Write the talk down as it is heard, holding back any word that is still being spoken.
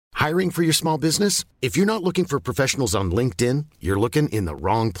Hiring for your small business? If you're not looking for professionals on LinkedIn, you're looking in the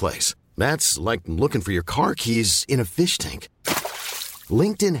wrong place. That's like looking for your car keys in a fish tank.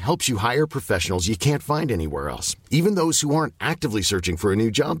 LinkedIn helps you hire professionals you can't find anywhere else, even those who aren't actively searching for a new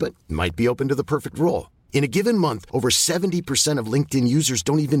job but might be open to the perfect role. In a given month, over 70% of LinkedIn users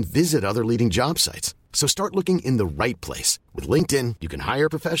don't even visit other leading job sites. So start looking in the right place. With LinkedIn, you can hire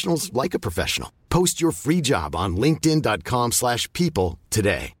professionals like a professional. Post your free job on linkedin.com/people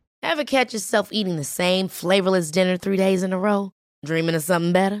today. Ever catch yourself eating the same flavorless dinner 3 days in a row? Dreaming of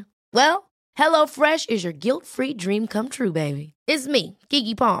something better? Well, HelloFresh is your guilt-free dream come true, baby. It's me,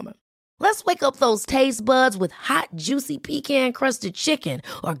 Keke Palmer. Let's wake up those taste buds with hot, juicy pecan-crusted chicken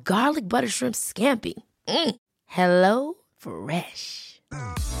or garlic butter shrimp scampi. Hello Fresh.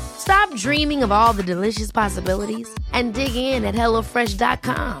 Stop dreaming of all the delicious possibilities and dig in at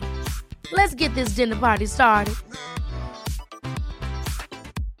HelloFresh.com. Let's get this dinner party started.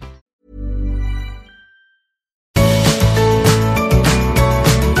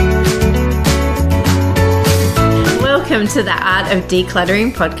 Welcome to the Art of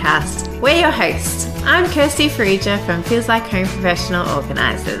Decluttering podcast. We're your hosts. I'm Kirsty Farija from Feels Like Home Professional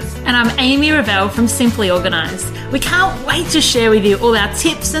Organisers. And I'm Amy Revell from Simply Organised. We can't wait to share with you all our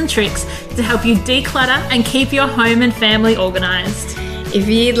tips and tricks to help you declutter and keep your home and family organised. If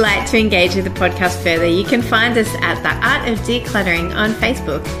you'd like to engage with the podcast further, you can find us at The Art of Decluttering on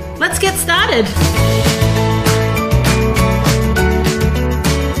Facebook. Let's get started.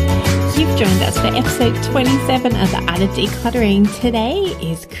 You've joined us for episode 27 of The Art of Decluttering. Today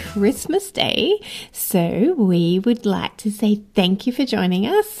is Christmas Day, so we would like to say thank you for joining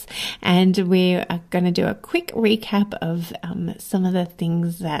us, and we are going to do a quick recap of some of the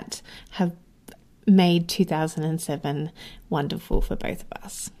things that have made 2007 wonderful for both of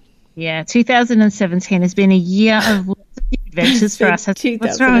us. Yeah, 2017 has been a year of lots of adventures for us.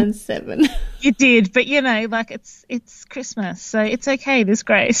 2007. You did, but you know, like it's Christmas, so it's okay. There's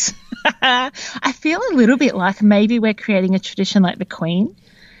grace. I feel a little bit like maybe we're creating a tradition like the Queen,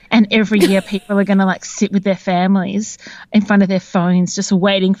 and every year people are going to like sit with their families in front of their phones just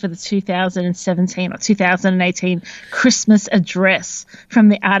waiting for the 2017 or 2018 Christmas address from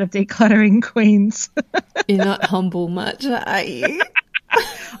the Art of Decluttering Queens. You're not humble much, are you?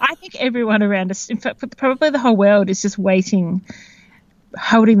 I think everyone around us, in fact, probably the whole world, is just waiting,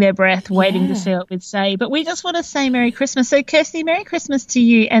 holding their breath, waiting to see what we'd say. But we just want to say Merry Christmas. So, Kirsty, Merry Christmas to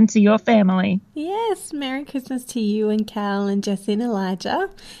you and to your family. Yes, Merry Christmas to you and Cal and Jesse and Elijah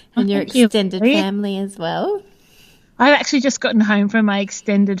and your extended family as well. I've actually just gotten home from my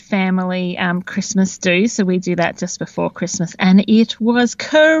extended family Christmas do, so we do that just before Christmas, and it was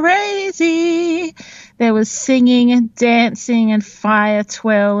crazy. There was singing and dancing and fire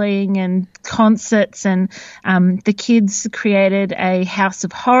twirling and concerts, and the kids created a house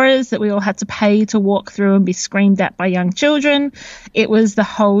of horrors that we all had to pay to walk through and be screamed at by young children. It was the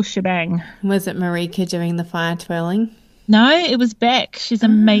whole shebang. Was it Marika doing the fire twirling? No, it was Beck. She's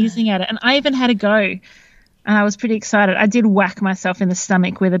amazing at it, and I even had a go. And I was pretty excited. I did whack myself in the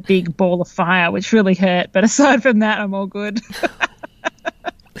stomach with a big ball of fire, which really hurt. But aside from that, I'm all good.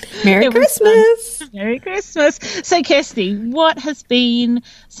 Merry Christmas. Merry Christmas. So, Kirsty, what has been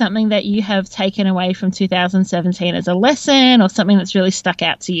something that you have taken away from 2017 as a lesson or something that's really stuck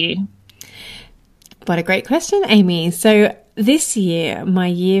out to you? What a great question, Amy. So this year, my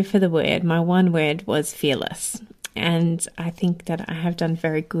year for the word, my one word was fearless. And I think that I have done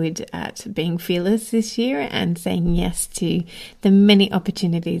very good at being fearless this year and saying yes to the many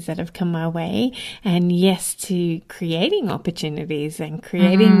opportunities that have come my way, and yes to creating opportunities and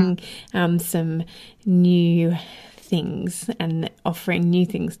creating some new things and offering new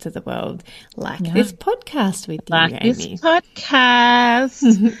things to the world, like this podcast with you, Amy. This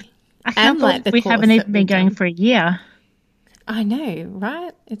podcast. I can't believe we haven't even been going for a year. I know,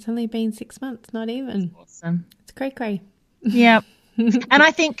 right? It's only been 6 months, not even. That's awesome. It's cray-cray. Yeah. And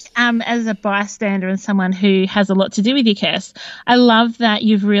I think as a bystander and someone who has a lot to do with your Kirst, I love that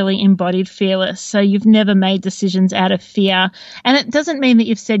you've really embodied fearless. So you've never made decisions out of fear. And it doesn't mean that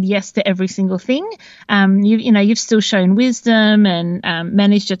you've said yes to every single thing. You've still shown wisdom and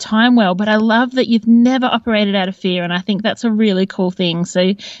managed your time well. But I love that you've never operated out of fear. And I think that's a really cool thing.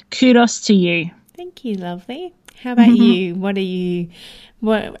 So kudos to you. Thank you, lovely. How about you?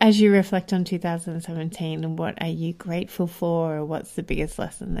 What, as you reflect on 2017, what are you grateful for, or what's the biggest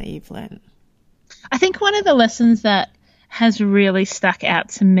lesson that you've learned? I think one of the lessons that has really stuck out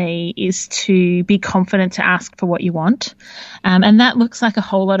to me is to be confident to ask for what you want. And that looks like a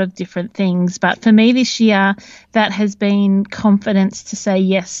whole lot of different things. But for me this year, that has been confidence to say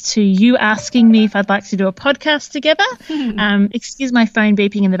yes to you asking me if I'd like to do a podcast together. Excuse my phone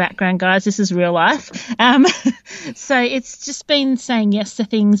beeping in the background, guys. This is real life. So it's just been saying yes to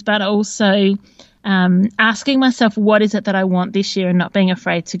things, but also asking myself what is it that I want this year and not being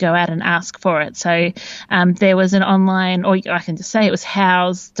afraid to go out and ask for it. So there was an online, or I can just say it was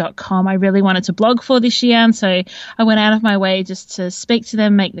house.com I really wanted to blog for this year, and so I went out of my way just to speak to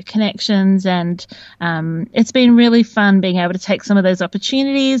them, make the connections, and it's been really fun being able to take some of those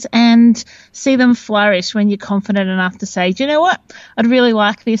opportunities and see them flourish when you're confident enough to say, do you know what, I'd really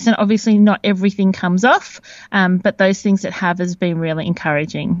like this. And obviously not everything comes off, but those things that have has been really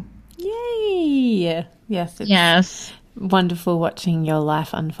encouraging. Yay! Yes, it's wonderful watching your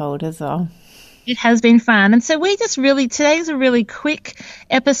life unfold as well. It has been fun. And so we just really, today's a really quick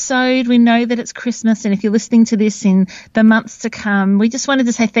episode. We know that it's Christmas, and if you're listening to this in the months to come, we just wanted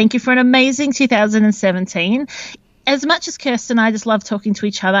to say thank you for an amazing 2017. As much as Kirsten and I just love talking to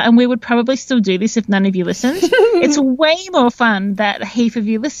each other, and we would probably still do this if none of you listened, it's way more fun that a heap of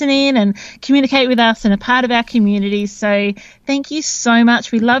you listen in and communicate with us and are part of our community. So thank you so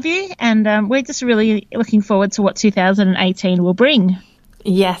much. We love you, and we're just really looking forward to what 2018 will bring.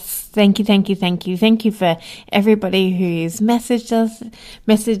 Yes, thank you. Thank you for everybody who's messaged us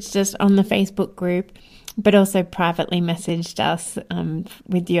on the Facebook group, but also privately messaged us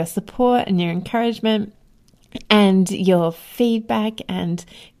with your support and your encouragement and your feedback and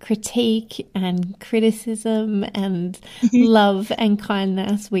critique and criticism and love and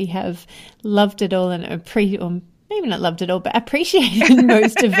kindness. We have loved it all and maybe not loved it all, but appreciated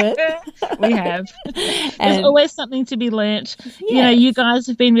most of it. We have. There's always something to be learnt. Yes. You know, you guys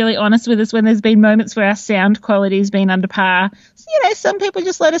have been really honest with us when there's been moments where our sound quality has been under par. So, you know, some people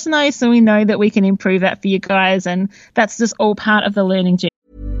just let us know so we know that we can improve that for you guys, and that's just all part of the learning journey.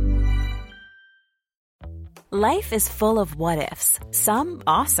 Life is full of what-ifs. Some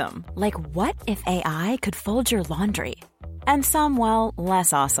awesome, like what if AI could fold your laundry? And some, well,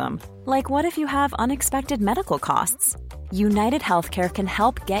 less awesome, like what if you have unexpected medical costs? United Healthcare can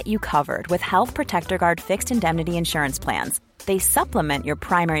help get you covered with Health Protector Guard fixed indemnity insurance plans. They supplement your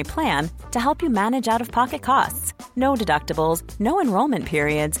primary plan to help you manage out-of-pocket costs. No deductibles, no enrollment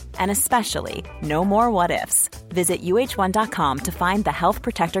periods, and especially no more what-ifs. Visit uh1.com to find the Health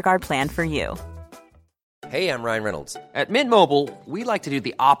Protector Guard plan for you. Hey, I'm Ryan Reynolds. At Mint Mobile, we like to do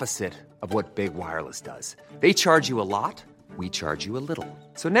the opposite of what Big Wireless does. They charge you a lot, we charge you a little.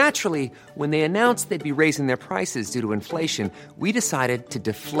 So naturally, when they announced they'd be raising their prices due to inflation, we decided to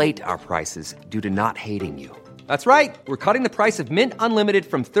deflate our prices due to not hating you. That's right. We're cutting the price of Mint Unlimited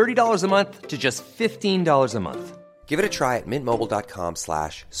from $30 a month to just $15 a month. Give it a try at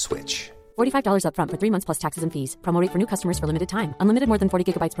mintmobile.com/switch. $45 up front for 3 months plus taxes and fees. Promo rate for new customers for limited time. Unlimited more than 40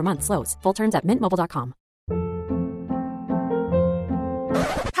 gigabytes per month. Slows full terms at mintmobile.com.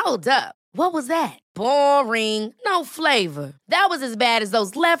 Hold up. What was that? Boring. No flavor. That was as bad as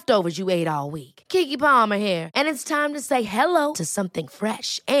those leftovers you ate all week. Keke Palmer here, and it's time to say hello to something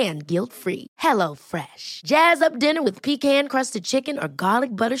fresh and guilt-free. Hello Fresh. Jazz up dinner with pecan-crusted chicken or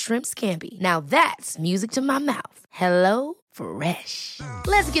garlic butter shrimp scampi. Now that's music to my mouth. Hello Fresh.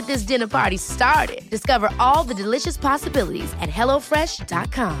 Let's get this dinner party started. Discover all the delicious possibilities at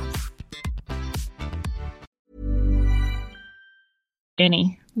hellofresh.com.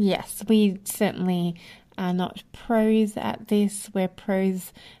 Jenny. Yes, we certainly are not pros at this. We're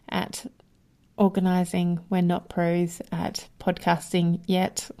pros at organising. We're not pros at podcasting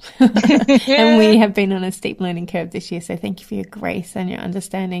yet. And we have been on a steep learning curve this year. So thank you for your grace and your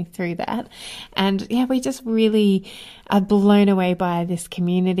understanding through that. And yeah, we just really are blown away by this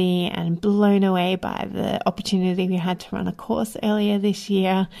community and blown away by the opportunity we had to run a course earlier this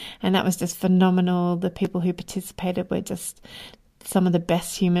year. And that was just phenomenal. The people who participated were just some of the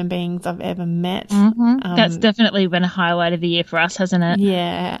best human beings I've ever met. Mm-hmm. That's definitely been a highlight of the year for us, hasn't it?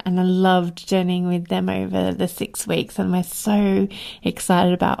 Yeah, and I loved journeying with them over the 6 weeks, and we're so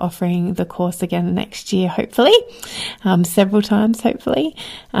excited about offering the course again next year, hopefully, several times, hopefully.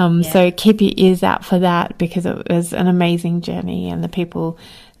 So keep your ears out for that, because it was an amazing journey, and the people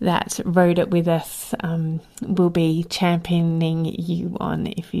that rode it with us will be championing you on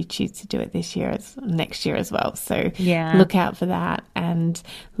if you choose to do it next year as well. So look out for that, and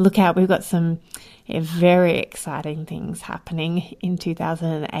look out. We've got some very exciting things happening in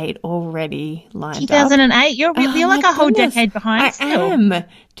 2008 already lined 2008? You're like a whole decade behind still. I am.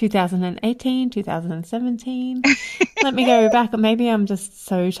 2018, 2017. Let me go back. Maybe I'm just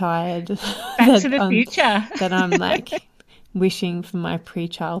so tired. Back to the future. That I'm like wishing for my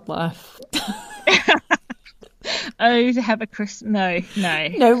pre-child life. Oh, to have a Christmas?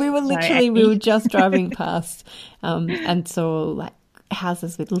 No, we were just driving past and saw like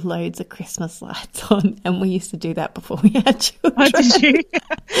houses with loads of Christmas lights on, and we used to do that before we had children. Oh, did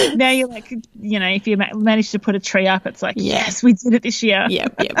you? Now you're like, if you manage to put a tree up, it's like, yes, we did it this year.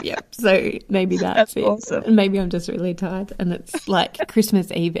 Yep. So maybe that's it. Awesome. And maybe I'm just really tired, and it's like Christmas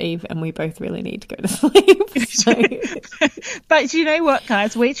Eve, and we both really need to go to sleep. So. But you know what,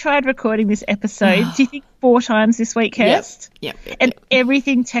 guys? We tried recording this episode. Do you think 4 times this week, Kirst? Yep. And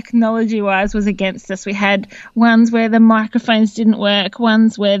everything technology-wise was against us. We had ones where the microphones didn't work,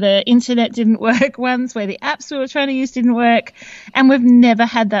 ones where the internet didn't work, ones where the apps we were trying to use didn't work, and we've never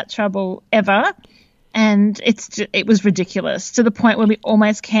had that trouble ever. And it was ridiculous to the point where we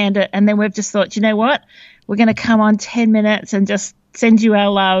almost canned it, and then we've just thought, you know what? We're going to come on 10 minutes and just send you our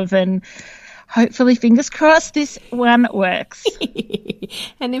love, and hopefully, fingers crossed, this one works.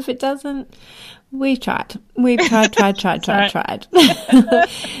 And if it doesn't, we've tried. Tried.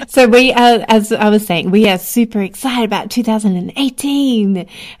 So we are, as I was saying, we are super excited about 2018,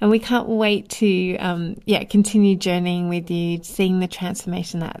 and we can't wait to, continue journeying with you, seeing the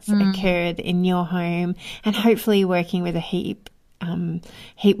transformation that's occurred in your home, and hopefully working with a heap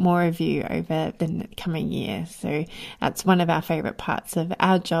more of you over the coming year. So that's one of our favorite parts of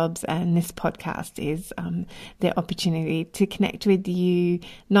our jobs, and this podcast is the opportunity to connect with you,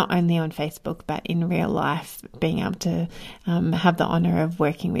 not only on Facebook but in real life, being able to have the honor of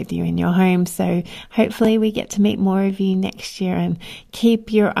working with you in your home. So hopefully we get to meet more of you next year, and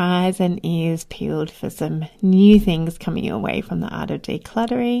keep your eyes and ears peeled for some new things coming your way from the Art of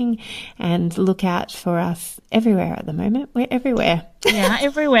Decluttering, and look out for us everywhere at the moment. We're everywhere. Yeah,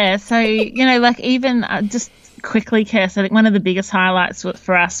 everywhere. So, even just quickly, Kirst, I think one of the biggest highlights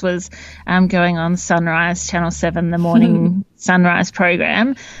for us was going on Sunrise, Channel 7, the morning Sunrise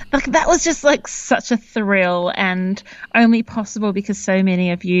program. Like, that was just like such a thrill, and only possible because so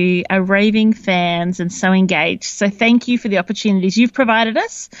many of you are raving fans and so engaged. So thank you for the opportunities you've provided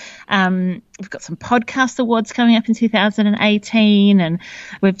us. We've got some podcast awards coming up in 2018, and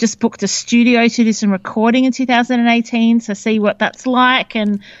we've just booked a studio to do some recording in 2018, so see what that's like,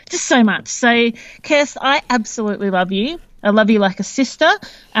 and just so much. So, Kirst, I absolutely love you. I love you like a sister.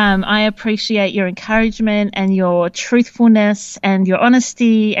 I appreciate your encouragement and your truthfulness and your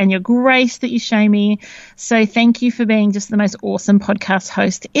honesty and your grace that you show me. So thank you for being just the most awesome podcast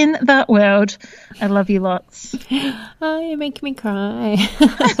host in the world. I love you lots. Oh, you're making me cry.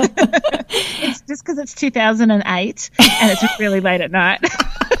 It's just because it's 2008 and it's really late at night.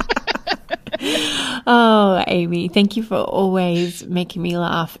 Oh, Amy, thank you for always making me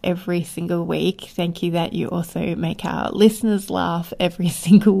laugh every single week. Thank you that you also make our listeners laugh every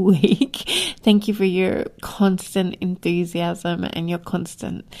single week. Thank you for your constant enthusiasm and your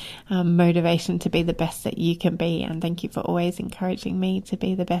constant motivation to be the best that you can be. And thank you for always encouraging me to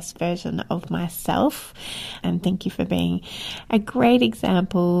be the best version of myself. And thank you for being a great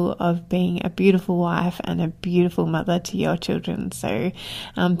example of being a beautiful wife and a beautiful mother to your children. So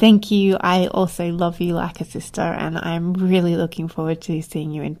thank you. I also love you like a sister, and I'm really looking forward to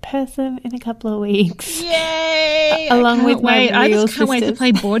seeing you in person in a couple of weeks. Yay! Along with my real I just can't wait to sisters.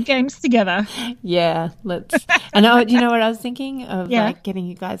 play board games together. Yeah, let's. And you know what I was thinking of? Yeah. Like getting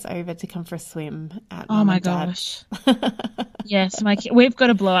you guys over to come for a swim at Oh Mum my and Dad. gosh. Yes, we've got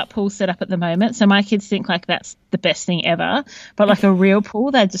a blow-up pool set up at the moment, so my kids think like that's the best thing ever. But like a real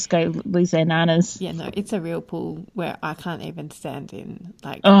pool, they'd just go lose their nanas. Yeah, no, it's a real pool where I can't even stand in.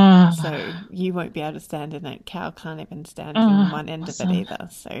 Like, Oh. so you won't be able to stand in it. Cal can't even stand in one end of it either.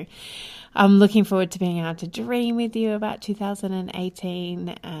 So I'm looking forward to being able to dream with you about 2018,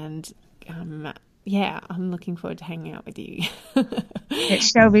 and I'm looking forward to hanging out with you. It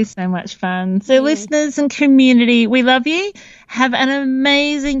shall be so much fun. So listeners and community, we love you. Have an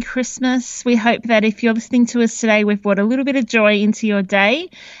amazing Christmas. We hope that if you're listening to us today, we've brought a little bit of joy into your day,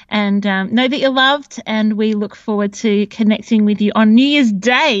 and know that you're loved, and we look forward to connecting with you on New Year's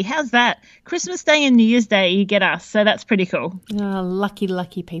Day. How's that? Christmas Day and New Year's Day, you get us. So that's pretty cool. Oh,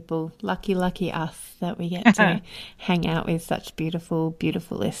 lucky people. Lucky us that we get to hang out with such beautiful,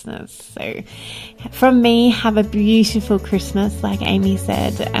 beautiful listeners. So from me, have a beautiful Christmas, like Amy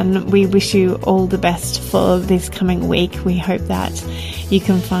said, and we wish you all the best for this coming week. We hope that you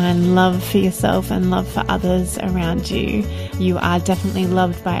can find love for yourself and love for others around you. You are definitely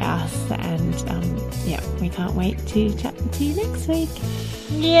loved by us, and we can't wait to chat to you next week.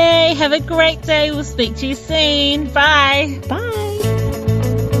 Yay, have a great day. We'll speak to you soon. Bye. Bye.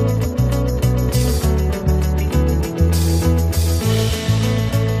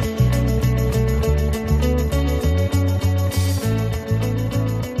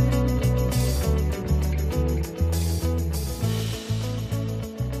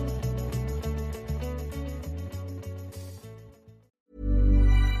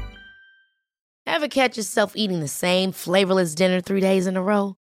 Ever catch yourself eating the same flavorless dinner 3 days in a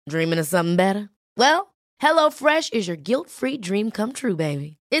row? Dreaming of something better? Well, HelloFresh is your guilt-free dream come true,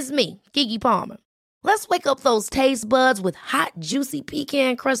 baby. It's me, Keke Palmer. Let's wake up those taste buds with hot, juicy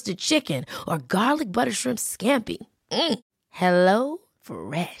pecan-crusted chicken or garlic butter shrimp scampi. Hello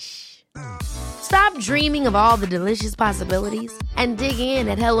Fresh. Stop dreaming of all the delicious possibilities and dig in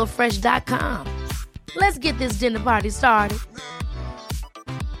at HelloFresh.com. Let's get this dinner party started.